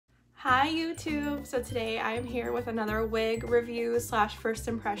Hi YouTube! So today I am here with another wig review slash first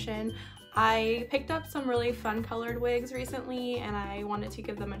impression. I picked up some really fun colored wigs recently and I wanted to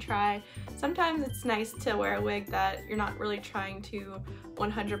give them a try. Sometimes it's nice to wear a wig that you're not really trying to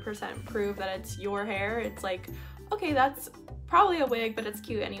 100% prove that it's your hair. It's like, okay, that's probably a wig, but it's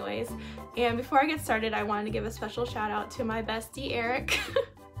cute anyways. And before I get started, I wanted to give a special shout out to my bestie Eric.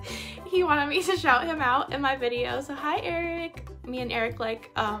 He wanted me to shout him out in my video, so hi Eric! Me and Eric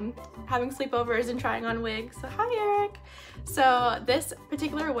like having sleepovers and trying on wigs, so hi Eric! So this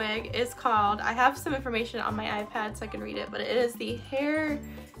particular wig is called, I have some information on my iPad so I can read it, but it is the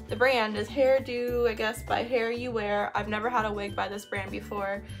brand is Hairdo, I guess, by Ohyouresotough0. I've never had a wig by this brand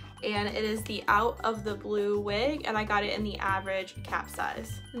before, and it is the Out of the Blue wig, and I got it in the average cap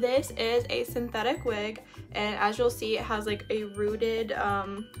size. This is a synthetic wig, and as you'll see, it has like a rooted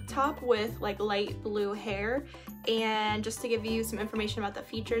top with like light blue hair. And just to give you some information about the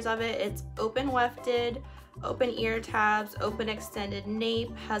features of it, it's open wefted, open ear tabs, open extended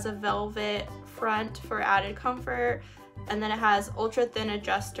nape, has a velvet front for added comfort, and then it has ultra thin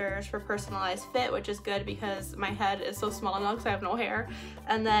adjusters for personalized fit, which is good because my head is so small now because I have no hair.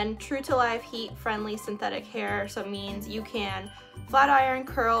 And then true to life heat friendly synthetic hair, so it means you can flat iron,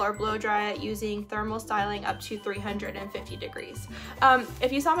 curl, or blow dry it using thermal styling up to 350 degrees.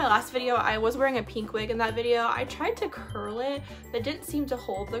 If you saw my last video, I was wearing a pink wig in that video. I tried to curl it, but it didn't seem to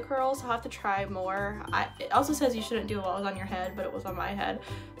hold the curls, so I'll have to try more. It also says you shouldn't do it while it was on your head, but it was on my head.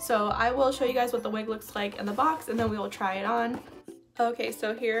 So I will show you guys what the wig looks like in the box, and then we will try it on. Okay,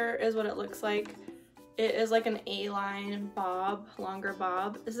 so here is what it looks like. It is like an A-line bob, longer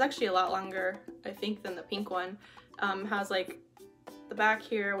bob. This is actually a lot longer, I think, than the pink one. Has like the back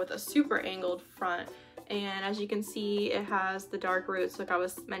here with a super angled front, and as you can see, it has the dark roots like I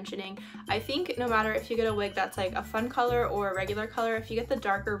was mentioning. I think no matter if you get a wig that's like a fun color or a regular color, if you get the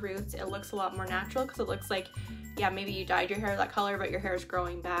darker roots, it looks a lot more natural because it looks like, yeah, maybe you dyed your hair that color but your hair is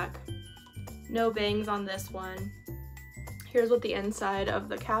growing back. No bangs on this one. Here's what the inside of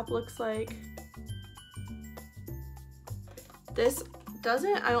the cap looks like. This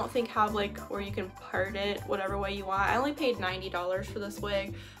doesn't, I don't think, have like where you can part it whatever way you want. I only paid $90 for this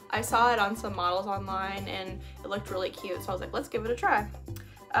wig. I saw it on some models online and it looked really cute, so I was like, let's give it a try.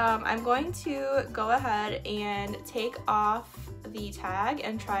 I'm going to go ahead and take off the tag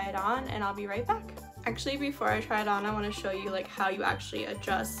and try it on, and I'll be right back. Actually, before I try it on, I want to show you like how you actually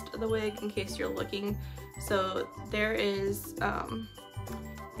adjust the wig in case you're looking. So there is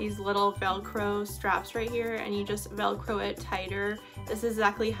these little Velcro straps right here, and you just Velcro it tighter. This is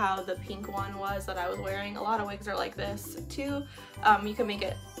exactly how the pink one was that I was wearing. A lot of wigs are like this too. You can make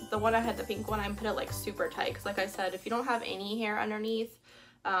it, the one I had, the pink one, I put it like super tight because like I said, if you don't have any hair underneath,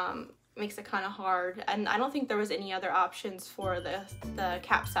 makes it kind of hard. And I don't think there was any other options for the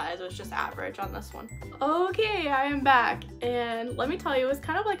cap size. It was just average on this one. Okay, I am back, and let me tell you, it was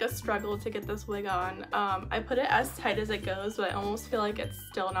kind of like a struggle to get this wig on. I put it as tight as it goes, but I almost feel like it's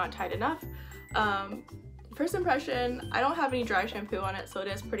still not tight enough. First impression, I don't have any dry shampoo on it, so it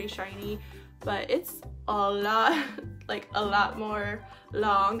is pretty shiny, but it's a lot more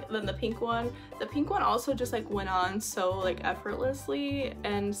long than the pink one. The pink one also just like went on so like effortlessly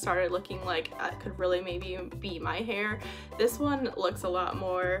and started looking like it could really maybe be my hair. This one looks a lot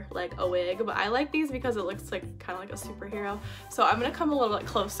more like a wig, but I like these because it looks like kind of like a superhero. So I'm gonna come a little bit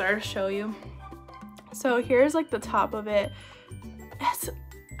closer to show you. So here's like the top of it.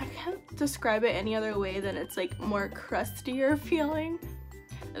 I can't describe it any other way than it's like more crustier feeling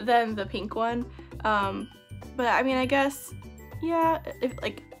than the pink one. But I mean, I guess, yeah,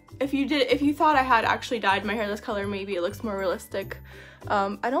 if you thought I had actually dyed my hair this color, maybe it looks more realistic.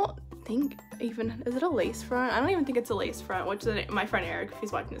 I don't think even, is it a lace front? I don't even think it's a lace front, which is my friend Eric, if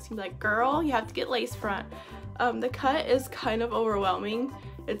he's watching this, he's like, girl, you have to get lace front. The cut is kind of overwhelming.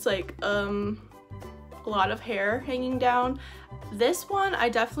 It's like a lot of hair hanging down. This one, I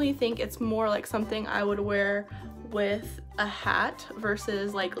definitely think it's more like something I would wear with a hat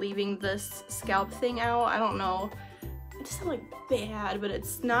versus like leaving this scalp thing out. I don't know, it just like bad, but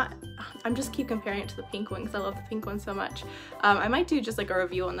it's not. I'm just keep comparing it to the pink one because I love the pink one so much. I might do just like a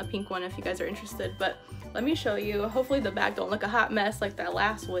review on the pink one if you guys are interested, but let me show you. Hopefully the back don't look a hot mess like that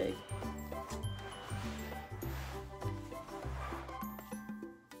last wig.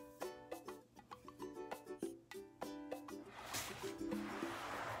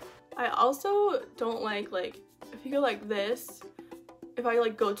 I also don't like if you go like this, if I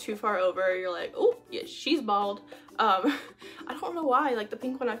like go too far over, you're like, oh yeah, she's bald. I don't know why, like the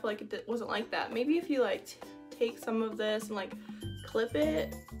pink one, I feel like it wasn't like that. Maybe if you like take some of this and like clip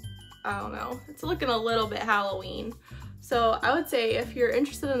it, I don't know, it's looking a little bit Halloween. So I would say if you're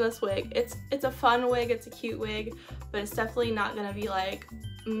interested in this wig, it's a fun wig, it's a cute wig, but it's definitely not gonna be like,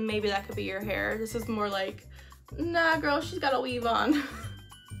 maybe that could be your hair. This is more like, nah girl, she's got a weave on.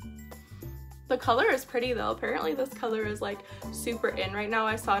 The color is pretty though. Apparently this color is like super in right now.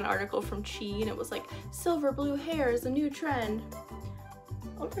 I saw an article from Chi and it was like, silver blue hair is a new trend.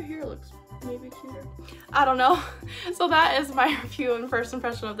 Oh, her hair looks maybe cuter. I don't know. So that is my review and first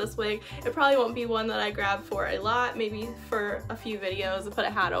impression of this wig. It probably won't be one that I grab for a lot, maybe for a few videos and put a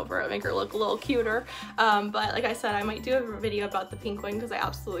hat over it, make her look a little cuter. But like I said, I might do a video about the pink one because I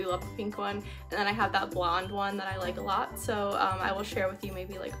absolutely love the pink one. And then I have that blonde one that I like a lot. So I will share with you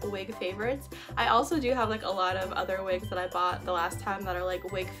maybe like wig favorites. I also do have like a lot of other wigs that I bought the last time that are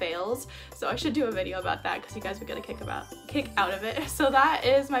like wig fails. So I should do a video about that because you guys would get a kick out of it. So that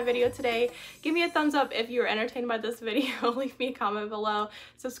is my video today. Give me a thumbs up if you were entertained by this video. Leave me a comment below.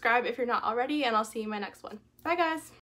 Subscribe if you're not already, and I'll see you in my next one. Bye guys!